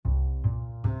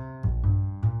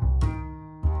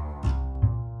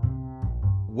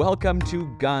Welcome to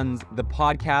Guns, the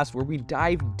podcast where we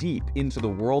dive deep into the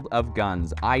world of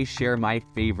guns. I share my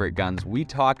favorite guns. We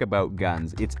talk about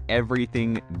guns. It's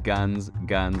everything guns,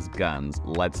 guns, guns.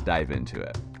 Let's dive into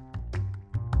it.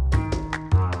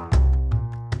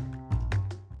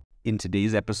 In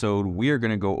today's episode, we are going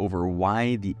to go over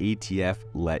why the ATF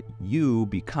let you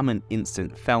become an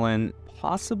instant felon,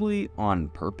 possibly on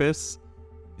purpose.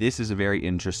 This is a very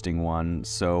interesting one,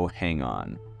 so hang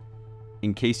on.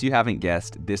 In case you haven't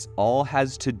guessed, this all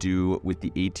has to do with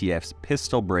the ATF's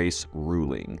pistol brace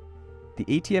ruling. The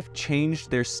ATF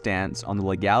changed their stance on the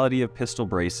legality of pistol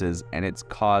braces, and it's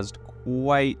caused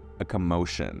quite a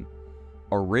commotion.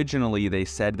 Originally, they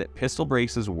said that pistol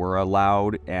braces were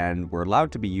allowed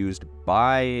to be used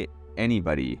by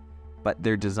anybody, but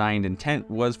their designed intent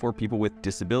was for people with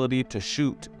disability to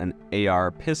shoot an AR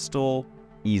pistol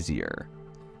easier.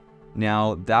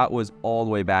 Now, that was all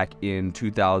the way back in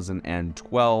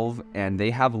 2012, and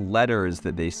they have letters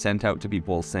that they sent out to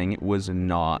people saying it was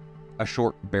not a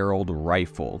short-barreled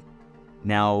rifle.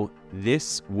 Now,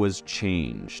 this was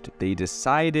changed. They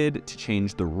decided to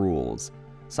change the rules.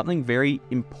 Something very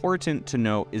important to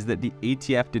note is that the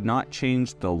ATF did not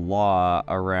change the law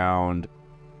around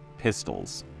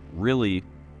pistols. Really,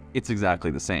 it's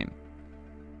exactly the same.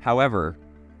 However,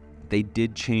 they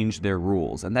did change their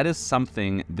rules, and that is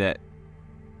something that,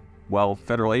 well,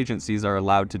 federal agencies are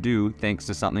allowed to do thanks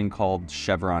to something called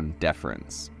Chevron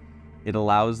deference. It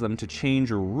allows them to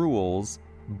change rules,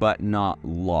 but not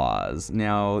laws.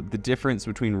 Now, the difference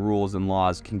between rules and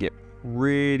laws can get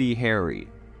pretty hairy,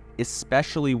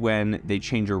 especially when they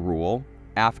change a rule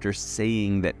after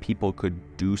saying that people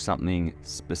could do something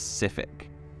specific.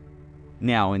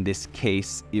 Now, in this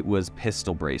case, it was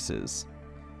pistol braces.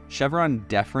 Chevron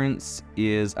deference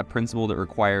is a principle that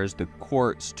requires the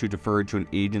courts to defer to an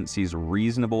agency's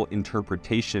reasonable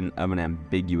interpretation of an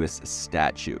ambiguous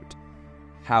statute.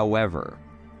 However,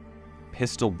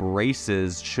 pistol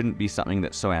braces shouldn't be something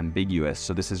that's so ambiguous,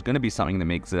 so this is going to be something that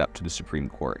makes it up to the Supreme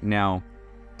Court. Now,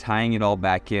 tying it all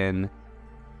back in,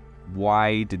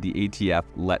 why did the ATF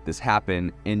let this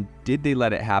happen, and did they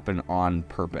let it happen on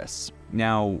purpose?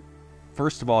 Now,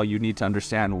 first of all, you need to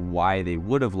understand why they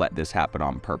would have let this happen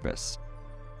on purpose.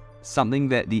 Something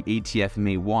that the ATF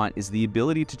may want is the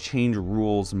ability to change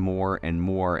rules more and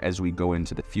more as we go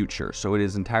into the future. So it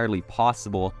is entirely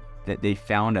possible that they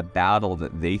found a battle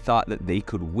that they thought that they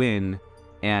could win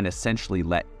and essentially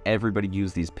let everybody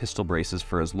use these pistol braces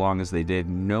for as long as they did,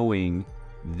 knowing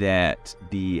that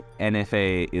the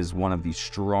NFA is one of the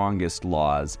strongest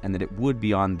laws and that it would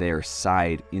be on their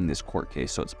side in this court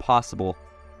case. So it's possible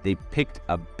they picked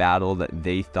a battle that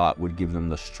they thought would give them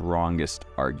the strongest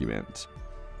argument.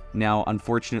 Now,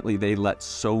 unfortunately, they let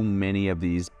so many of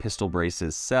these pistol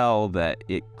braces sell that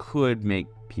it could make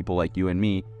people like you and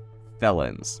me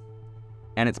felons.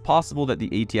 And it's possible that the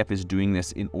ATF is doing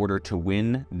this in order to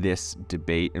win this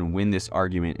debate and win this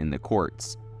argument in the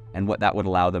courts. And what that would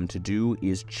allow them to do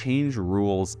is change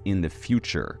rules in the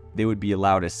future. They would be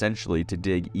allowed essentially to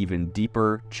dig even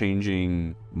deeper,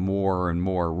 changing more and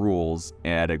more rules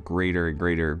at a greater and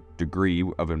greater degree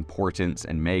of importance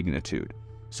and magnitude.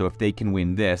 So if they can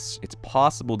win this, it's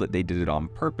possible that they did it on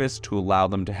purpose to allow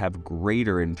them to have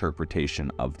greater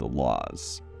interpretation of the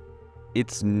laws.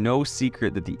 It's no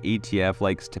secret that the ATF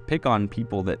likes to pick on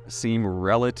people that seem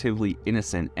relatively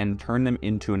innocent and turn them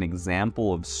into an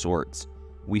example of sorts.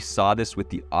 We saw this with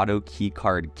the auto key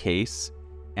card case,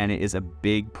 and it is a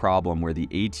big problem where the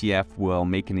ATF will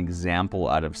make an example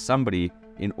out of somebody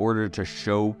in order to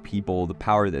show people the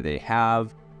power that they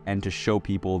have and to show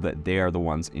people that they are the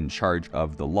ones in charge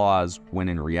of the laws, when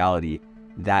in reality,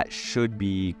 that should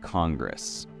be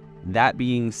Congress. That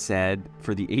being said,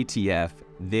 for the ATF,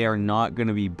 they are not going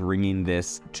to be bringing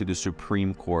this to the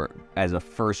Supreme Court as a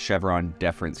first Chevron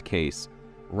deference case.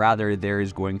 Rather, there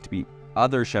is going to be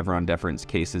other Chevron deference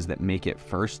cases that make it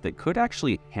first that could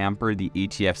actually hamper the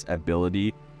ATF's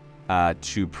ability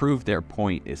to prove their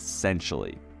point,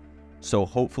 essentially. So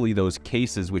hopefully those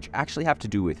cases, which actually have to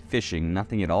do with fishing,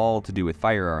 nothing at all to do with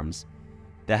firearms,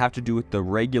 that have to do with the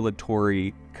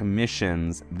regulatory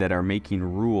commissions that are making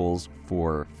rules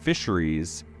for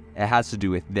fisheries, it has to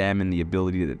do with them and the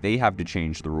ability that they have to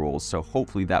change the rules. So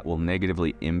hopefully that will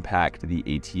negatively impact the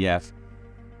ATF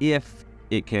if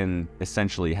it can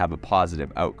essentially have a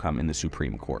positive outcome in the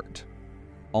Supreme Court.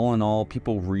 All in all,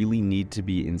 people really need to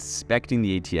be inspecting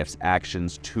the ATF's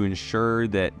actions to ensure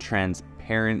that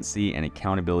transparency and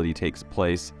accountability takes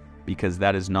place, because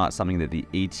that is not something that the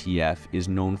ATF is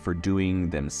known for doing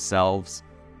themselves.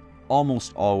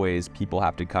 Almost always, people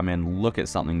have to come in, look at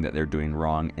something that they're doing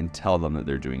wrong, and tell them that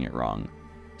they're doing it wrong.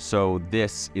 So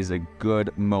this is a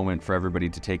good moment for everybody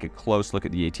to take a close look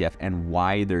at the ATF and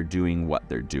why they're doing what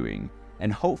they're doing.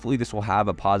 And hopefully this will have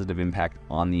a positive impact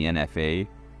on the NFA,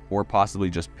 or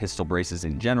possibly just pistol braces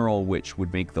in general, which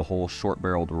would make the whole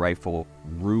short-barreled rifle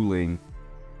ruling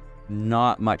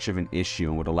not much of an issue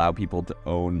and would allow people to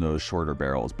own those shorter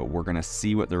barrels. But we're going to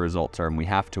see what the results are, and we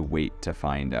have to wait to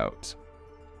find out.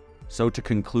 So to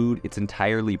conclude, it's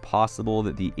entirely possible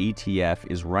that the ATF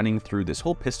is running through this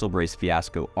whole pistol brace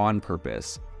fiasco on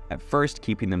purpose, at first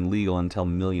keeping them legal until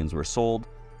millions were sold,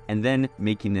 and then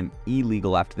making them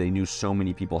illegal after they knew so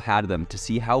many people had them, to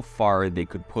see how far they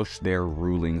could push their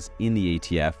rulings in the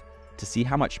ATF, to see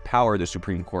how much power the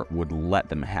Supreme Court would let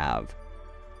them have.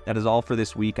 That is all for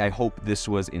this week. I hope this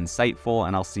was insightful,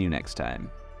 and I'll see you next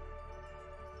time.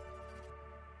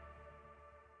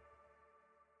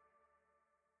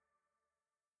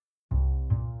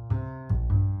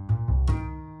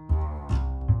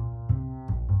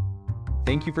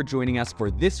 Thank you for joining us for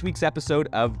this week's episode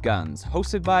of Guns,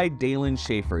 hosted by Dalen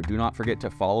Schaefer. Do not forget to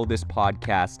follow this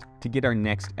podcast to get our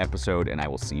next episode, and I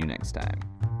will see you next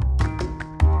time.